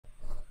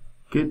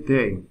Good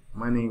day.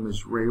 My name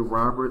is Ray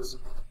Roberts,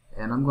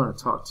 and I'm going to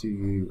talk to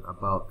you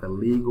about the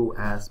legal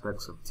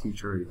aspects of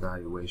teacher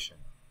evaluation.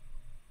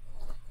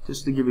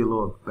 Just to give you a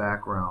little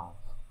background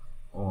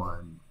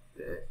on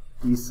the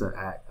ESSA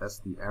Act, that's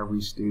the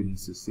Every Student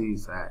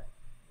Succeeds Act.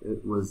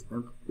 It was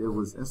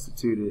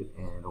instituted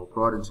or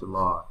brought into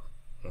law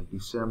in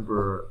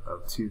December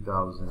of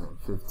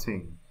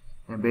 2015.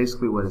 And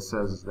basically what it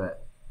says is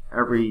that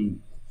every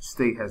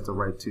state has the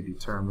right to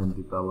determine,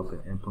 develop,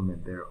 and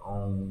implement their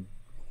own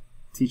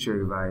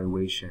teacher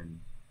evaluation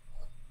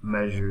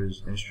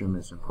measures,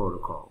 instruments, and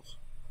protocols.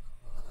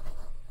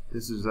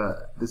 This is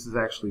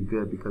actually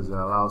good because it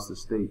allows the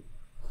state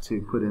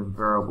to put in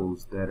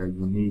variables that are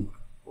unique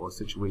or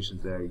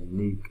situations that are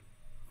unique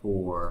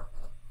for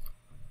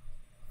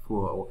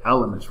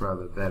elements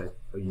rather that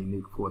are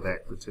unique for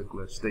that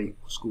particular state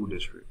or school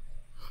district.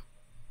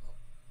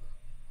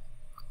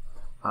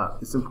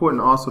 It's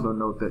important also to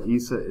note that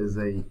ESSA is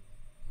a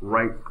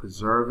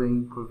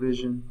right-preserving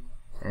provision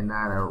and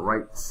not a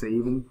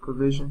right-saving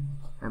provision.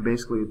 And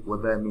basically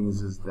what that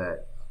means is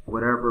that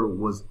whatever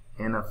was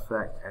in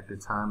effect at the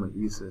time of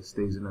ESSA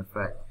stays in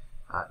effect.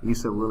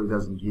 ESSA really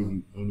doesn't give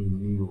you any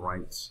new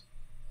rights.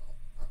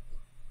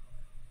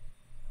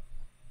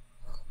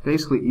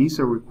 Basically,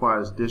 ESSA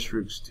requires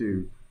districts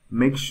to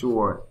make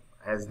sure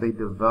as they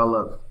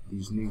develop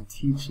these new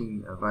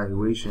teaching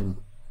evaluation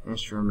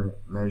instrument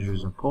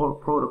measures and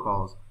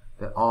protocols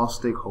that all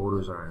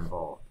stakeholders are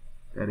involved.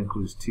 That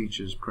includes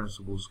teachers,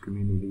 principals,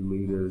 community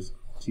leaders,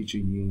 teacher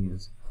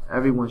unions.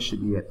 Everyone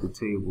should be at the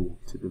table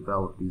to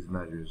develop these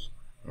measures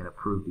and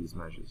approve these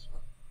measures.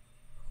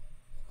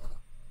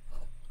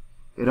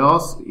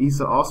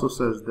 ESSA also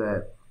says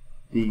that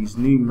these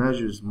new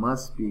measures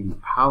must be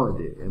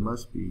piloted. It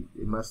must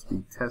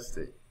be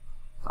tested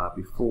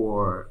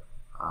before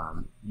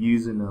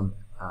using them,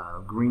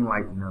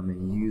 greenlighting them,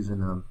 and using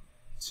them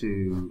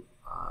to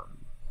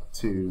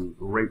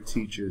rate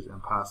teachers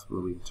and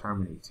possibly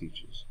terminate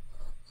teachers.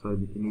 So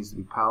it needs to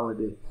be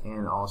piloted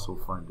and also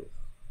funded.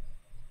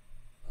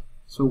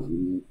 So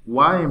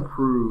why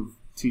improve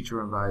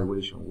teacher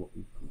evaluation?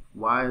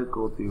 Why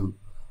go through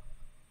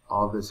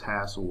all this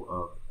hassle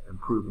of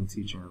improving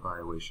teacher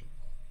evaluation?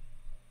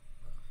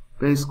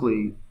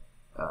 Basically,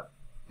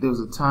 there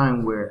was a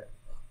time where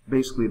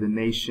basically the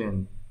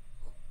nation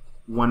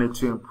wanted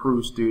to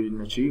improve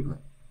student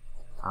achievement.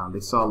 They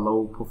saw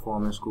low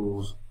performing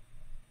schools.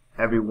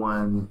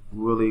 Everyone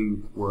really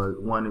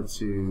wanted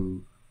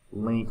to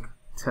link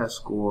test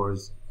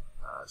scores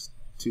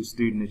to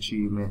student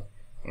achievement,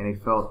 and they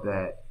felt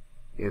that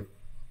if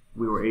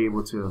we were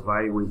able to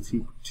evaluate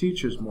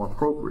teachers more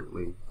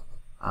appropriately,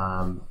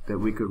 that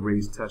we could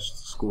raise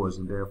test scores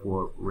and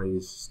therefore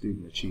raise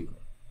student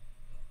achievement.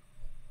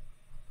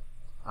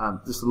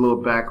 Just a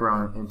little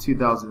background: in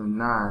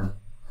 2009,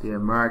 the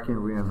American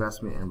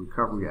Reinvestment and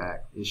Recovery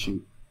Act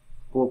issued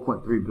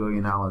 $4.3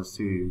 billion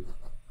to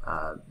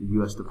the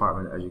U.S.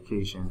 Department of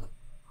Education,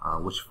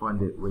 which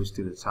funded Race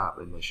to the Top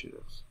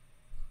initiatives.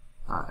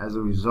 As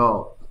a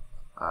result,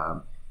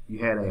 you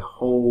had a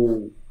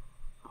whole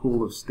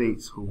pool of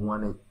states who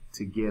wanted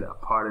to get a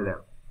part of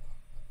that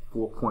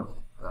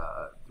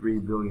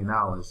 $4.3 billion.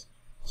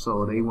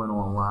 So they went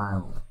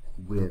online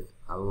with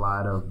a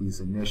lot of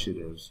these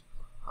initiatives,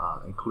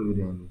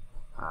 including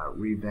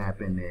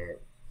revamping their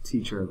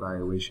teacher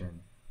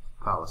evaluation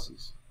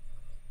policies.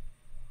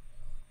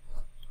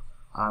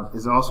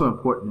 It's also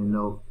important to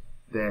note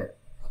that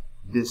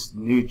this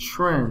new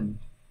trend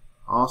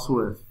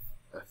also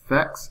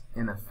affects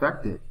and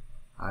affected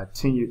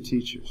tenured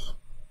teachers.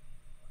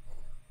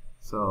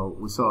 So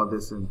we saw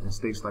this in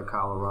states like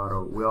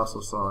Colorado. We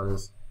also saw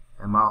this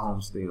in my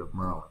home state of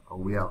Maryland, or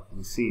we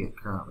see it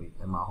currently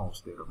in my home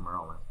state of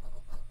Maryland.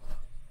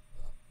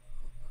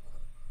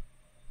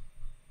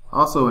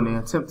 Also, in the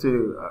attempt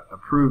to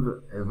approve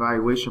the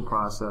evaluation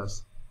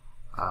process,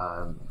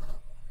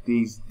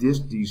 these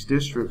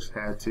districts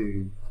had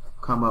to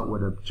come up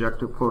with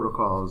objective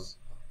protocols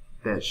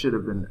that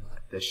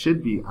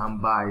should be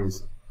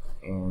unbiased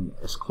and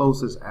as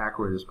close as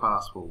accurate as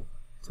possible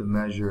to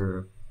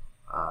measure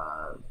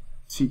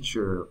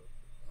teacher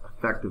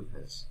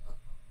effectiveness.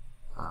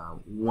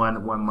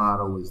 One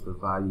model is the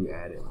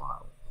value-added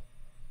model.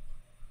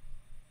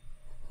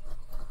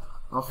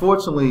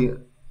 Unfortunately,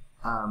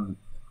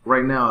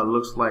 right now it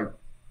looks like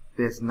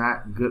there's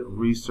not good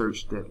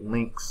research that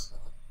links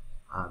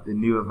the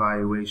new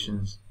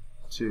evaluations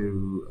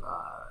to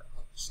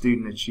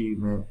student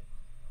achievement.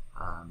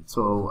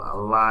 So a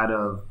lot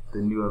of the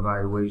new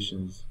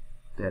evaluations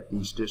that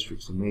these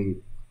districts have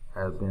made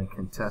have been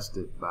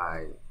contested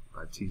by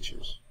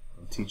teachers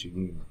and teacher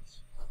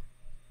unions.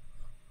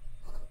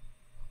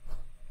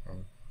 Okay.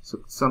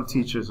 So some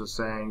teachers are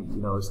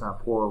saying, it's not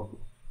poor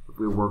if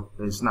we work.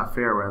 It's not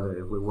fair, rather,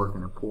 if we're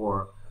working in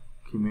poor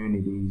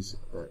communities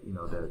that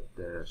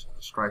are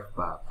striked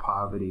by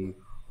poverty,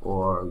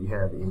 or you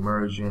have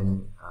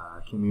emerging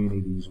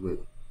communities with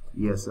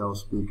ESL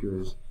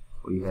speakers,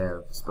 or you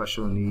have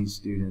special needs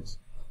students.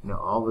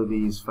 All of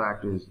these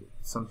factors,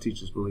 some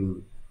teachers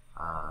believe,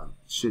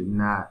 should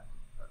not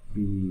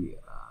be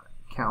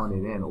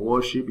counted in,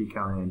 or should be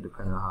counted in,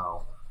 depending on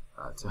how,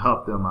 to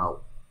help them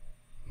out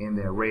in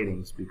their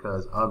ratings,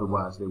 because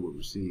otherwise they would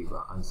receive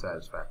an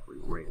unsatisfactory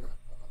rating.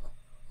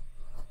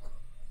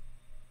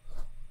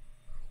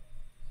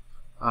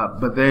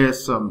 But there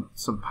is some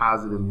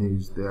positive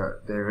news.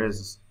 There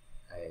is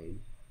a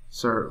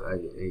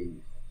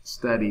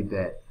study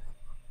that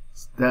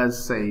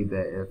does say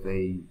that if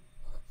a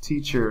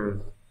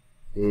teacher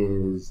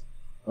is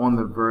on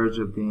the verge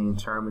of being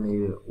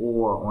terminated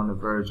or on the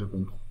verge of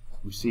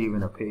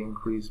receiving a pay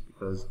increase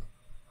because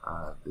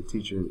the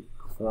teacher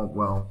performed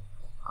well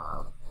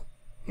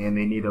and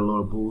they need a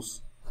little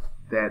boost,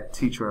 that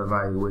teacher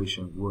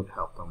evaluation would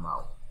help them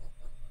out.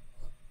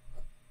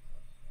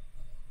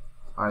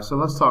 Alright, so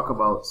let's talk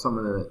about some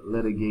of the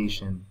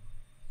litigation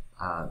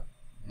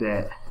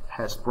that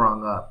has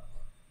sprung up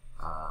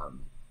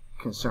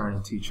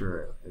concerning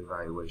teacher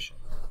evaluation.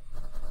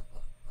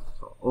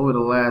 So over the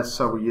last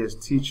several years,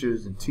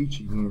 teachers and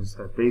teaching unions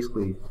have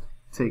basically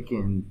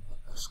taken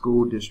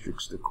school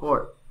districts to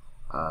court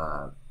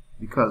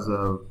because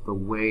of the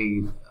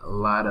way a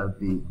lot of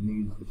the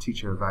new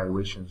teacher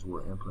evaluations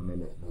were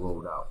implemented and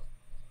rolled out.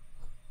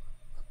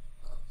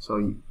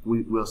 So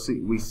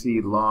we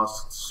see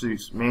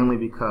lawsuits mainly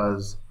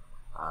because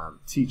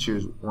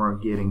teachers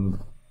weren't getting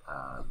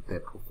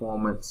their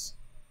performance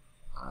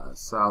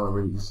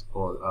salaries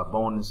or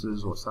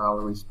bonuses or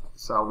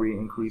salary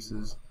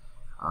increases.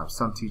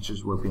 Some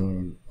teachers were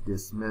being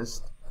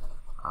dismissed,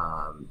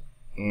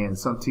 and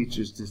some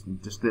teachers just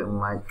didn't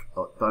like,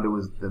 or thought it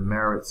was the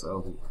merits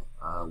of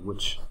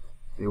which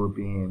they were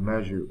being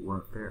measured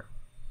weren't fair.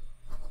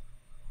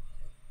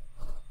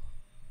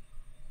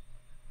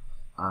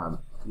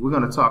 We're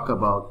going to talk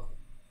about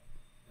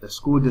the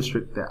school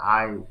district that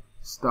I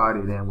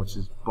started in, which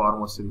is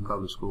Baltimore City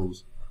Public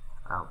Schools.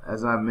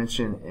 As I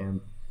mentioned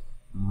in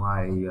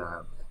my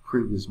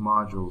previous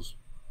modules,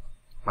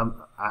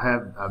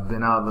 I've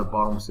been out of the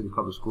Baltimore City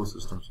Public School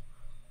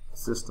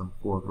system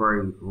for a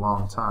very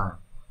long time.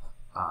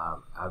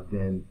 I've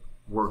been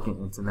working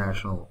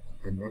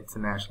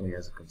internationally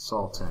as a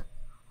consultant,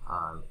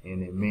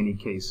 and in many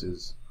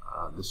cases,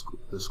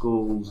 the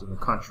schools and the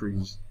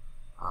countries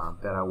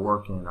that I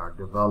work in are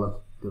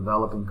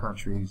developing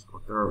countries or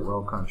third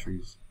world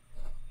countries,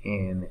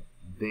 and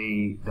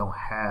they don't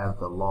have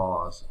the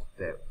laws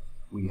that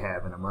we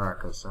have in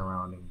America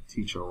surrounding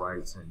teacher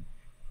rights and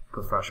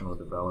professional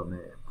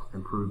development,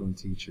 improving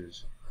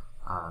teachers.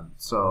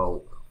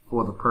 So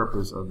for the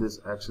purpose of this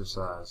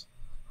exercise,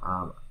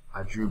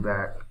 I drew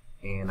back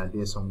and I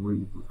did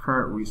some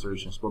current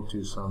research and spoke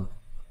to some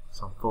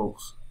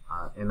folks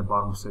in the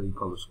Baltimore City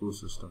Public School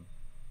System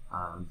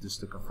just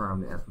to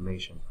confirm the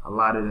information. A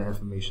lot of the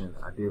information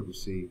I did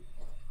receive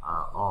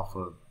off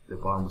of the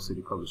Baltimore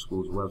City Public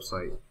Schools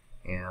website,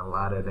 and a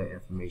lot of the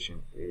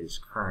information is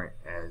current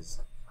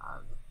as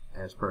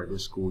per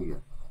this school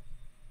year.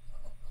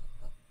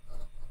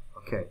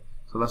 Okay,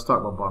 so let's talk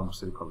about Baltimore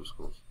City Public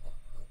Schools.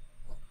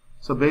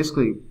 So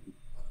basically,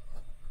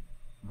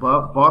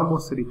 Baltimore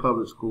City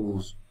Public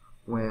Schools,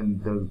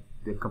 when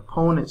the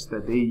components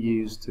that they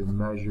use to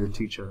measure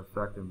teacher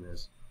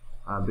effectiveness,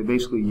 they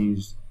basically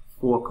use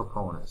 4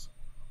 components.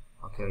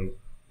 Okay,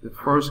 the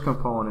first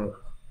component,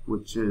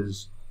 which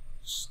is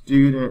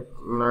student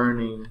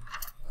learning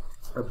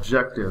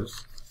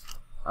objectives.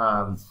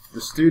 The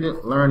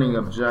student learning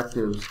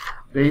objectives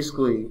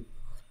basically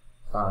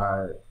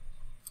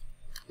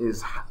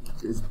is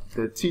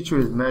the teacher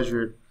is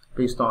measured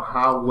based on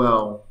how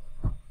well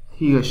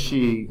he or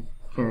she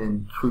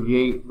can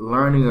create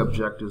learning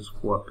objectives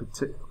for a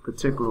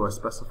particular or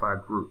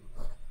specified group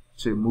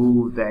to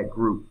move that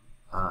group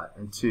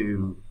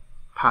into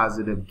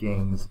positive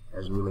gains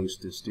as it relates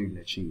to student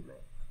achievement.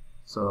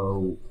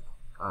 So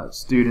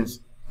students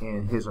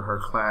in his or her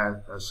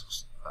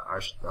class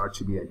are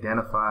to be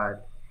identified,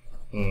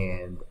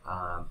 and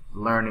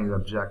learning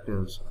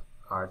objectives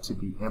are to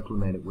be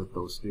implemented with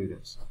those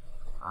students.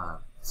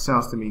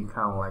 Sounds to me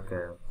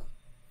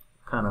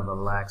kind of a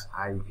lax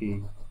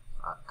IEP,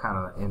 kind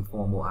of an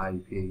informal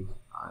IEP. It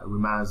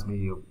reminds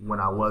me of when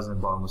I was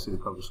in Baltimore City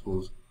Public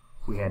Schools.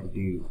 We had to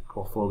do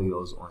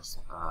portfolios on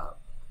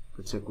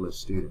particular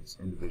students,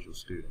 individual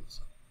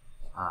students.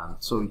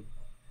 So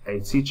a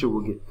teacher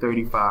will get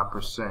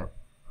 35%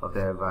 of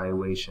their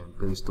evaluation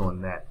based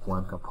on that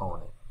one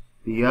component.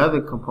 The other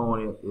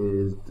component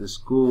is the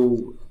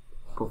school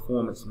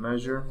performance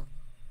measure.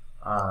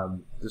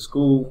 The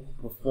school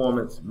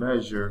performance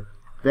measure,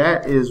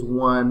 that is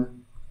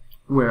one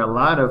where a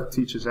lot of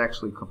teachers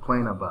actually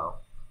complain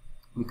about,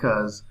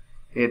 because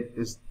it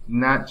is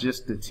not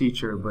just the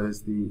teacher, but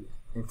it's the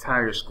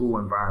entire school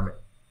environment.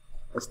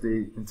 It's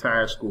the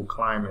entire school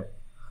climate.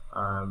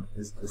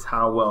 It's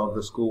how well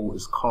the school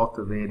is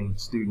cultivating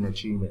student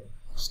achievement,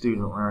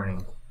 student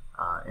learning.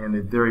 And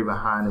the theory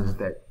behind it is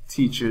that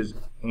teachers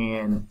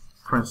and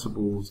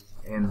principals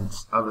and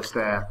other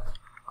staff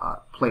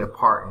play a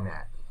part in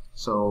that.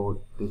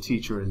 So the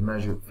teacher is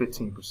measured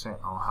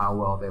 15% on how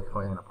well they're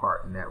playing a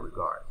part in that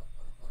regard.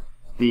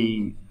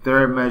 The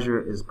third measure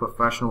is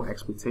professional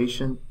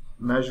expectation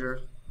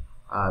measure.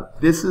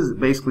 This is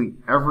basically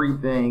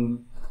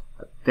everything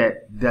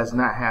that does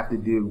not have to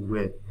deal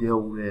with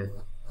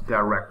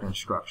direct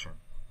instruction.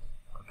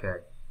 Okay,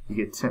 you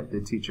get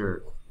the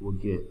teacher will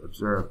get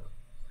observed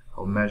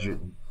or measured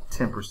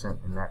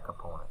 10% in that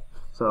component.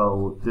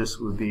 So this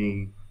would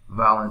be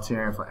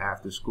volunteering for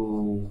after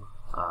school,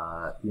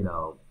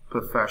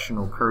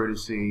 professional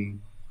courtesy,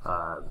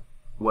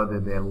 whether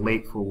they're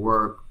late for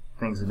work,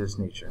 things of this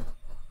nature.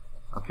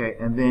 Okay,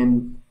 and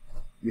then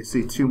you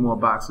see two more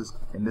boxes,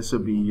 and this will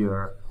be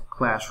your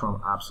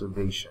classroom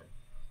observation.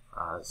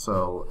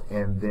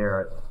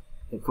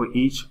 For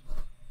each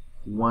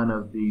one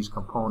of these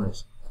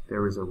components,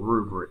 there is a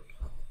rubric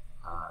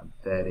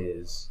that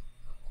is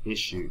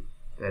issued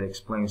that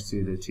explains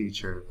to the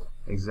teacher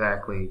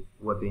exactly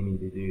what they need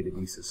to do to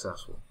be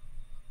successful.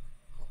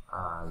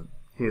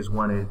 Here's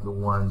one of the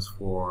ones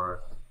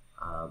for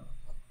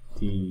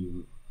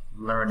the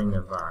learning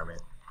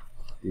environment,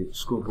 the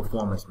school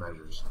performance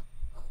measures.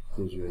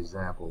 Gives you an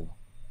example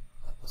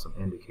of some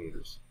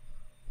indicators.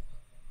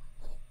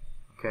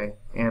 Okay,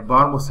 and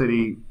Baltimore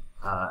City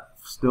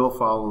still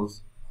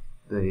follows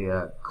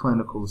the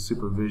clinical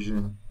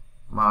supervision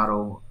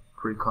model,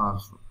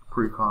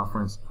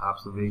 pre-conference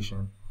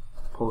observation,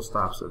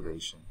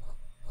 post-observation.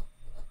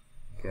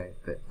 Okay,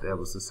 that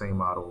was the same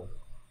model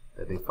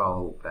that they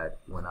followed back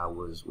when I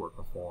was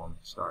working for them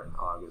starting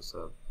August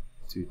of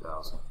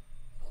 2000.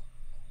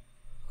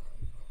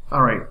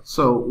 All right,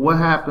 so what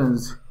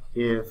happens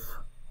if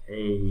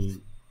a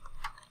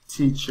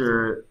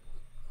teacher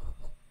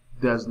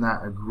does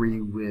not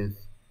agree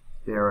with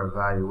their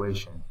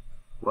evaluation?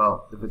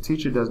 Well, if a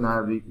teacher does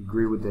not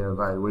agree with their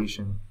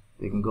evaluation,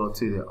 they can go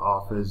to the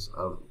office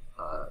of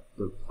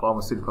the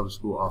Baltimore City Public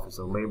School Office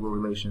of Labor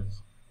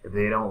Relations. If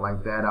they don't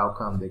like that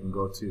outcome, they can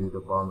go to the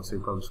Baltimore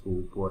City Public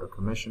School Board of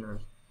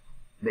Commissioners.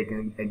 They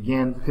can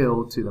again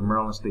appeal to the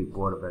Maryland State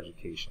Board of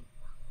Education.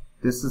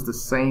 This is the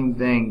same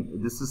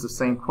thing. This is the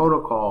same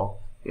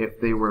protocol if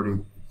they were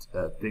to,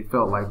 they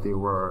felt like they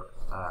were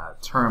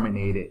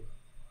terminated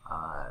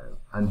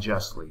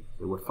unjustly.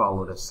 They would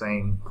follow the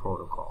same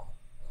protocol.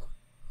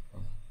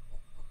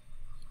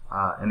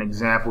 An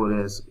example of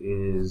this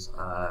is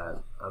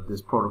of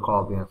this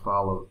protocol being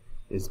followed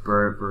is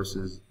Byrd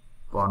versus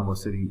Baltimore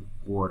City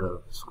Board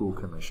of School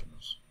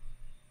Commissioners.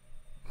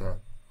 Okay,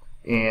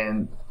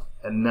 and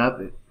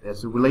another,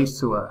 as it relates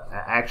to an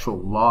actual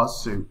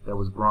lawsuit that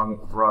was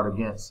brought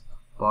against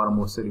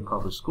Baltimore City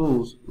Public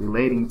Schools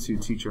relating to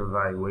teacher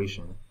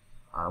evaluation,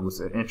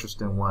 was an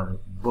interesting one.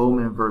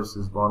 Bowman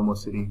versus Baltimore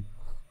City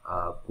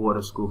Board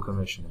of School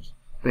Commissioners.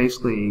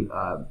 Basically,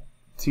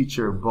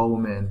 teacher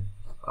Bowman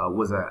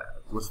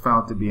was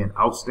found to be an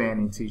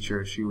outstanding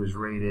teacher. She was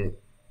rated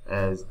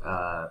as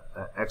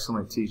an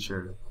excellent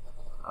teacher,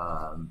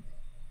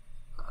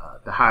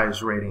 the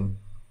highest rating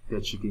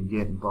that you can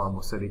get in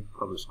Baltimore City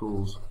Public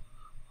Schools,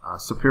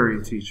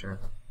 superior teacher,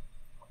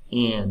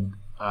 and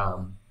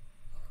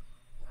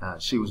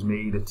she was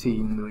made a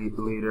team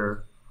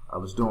leader.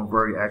 Was doing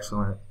very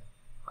excellent,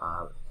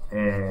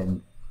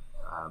 and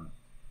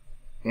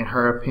in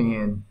her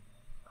opinion,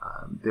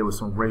 there was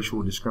some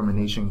racial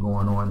discrimination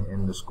going on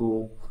in the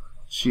school.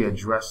 She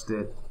addressed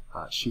it.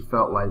 She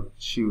felt like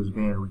she was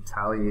being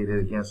retaliated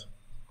against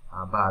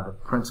by the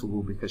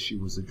principal because she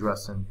was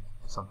addressing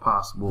some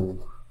possible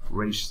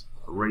racial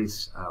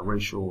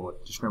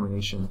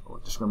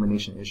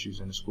discrimination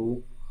issues in the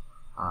school.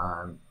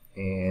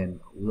 And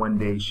one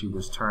day she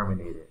was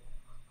terminated.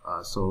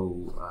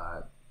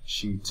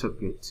 She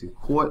took it to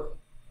court.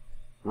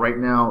 Right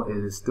now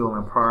it is still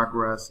in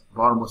progress.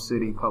 Baltimore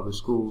City Public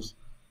Schools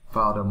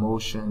filed a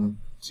motion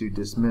to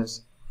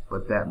dismiss,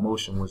 but that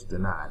motion was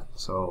denied.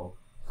 So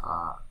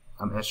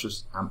I'm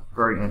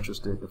very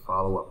interested to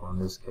follow up on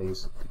this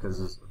case because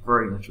it's a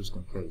very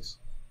interesting case.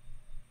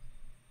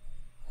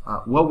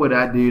 What would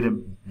I do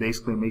to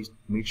basically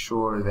make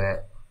sure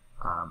that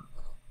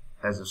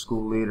as a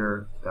school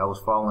leader that I was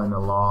following the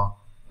law?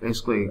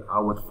 Basically, I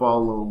would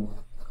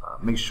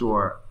make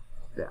sure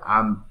that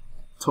I'm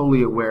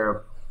totally aware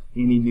of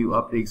any new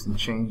updates and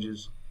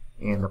changes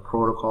in the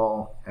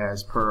protocol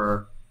as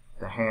per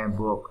the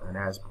handbook and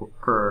as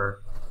per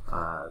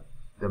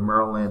the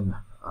Maryland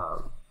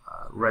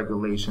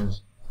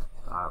regulations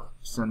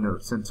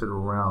centered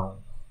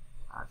around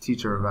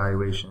teacher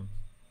evaluation,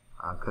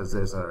 because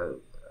there's an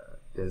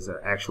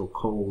actual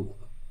code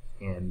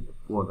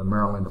for the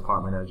Maryland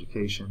Department of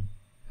Education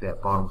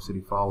that Baltimore City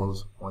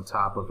follows on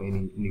top of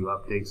any new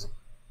updates.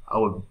 I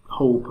would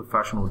hold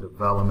professional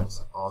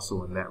developments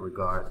also in that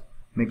regard,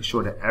 making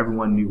sure that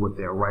everyone knew what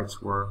their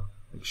rights were,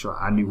 making sure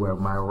I knew where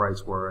my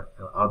rights were,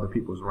 other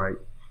people's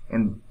rights,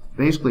 and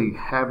basically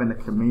having a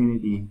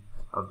community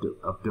of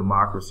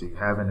democracy,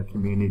 having a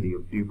community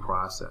of due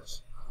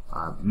process,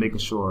 making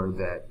sure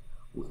that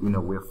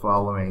we're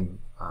following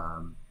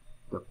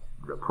the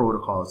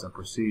protocols and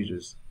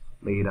procedures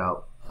laid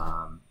out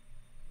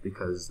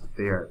because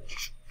they are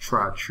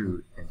tried,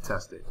 true, and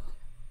tested.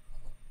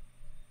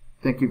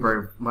 Thank you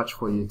very much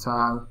for your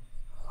time.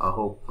 I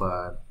hope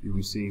you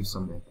received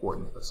some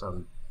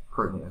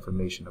pertinent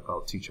information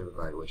about teacher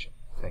evaluation.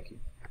 Thank you.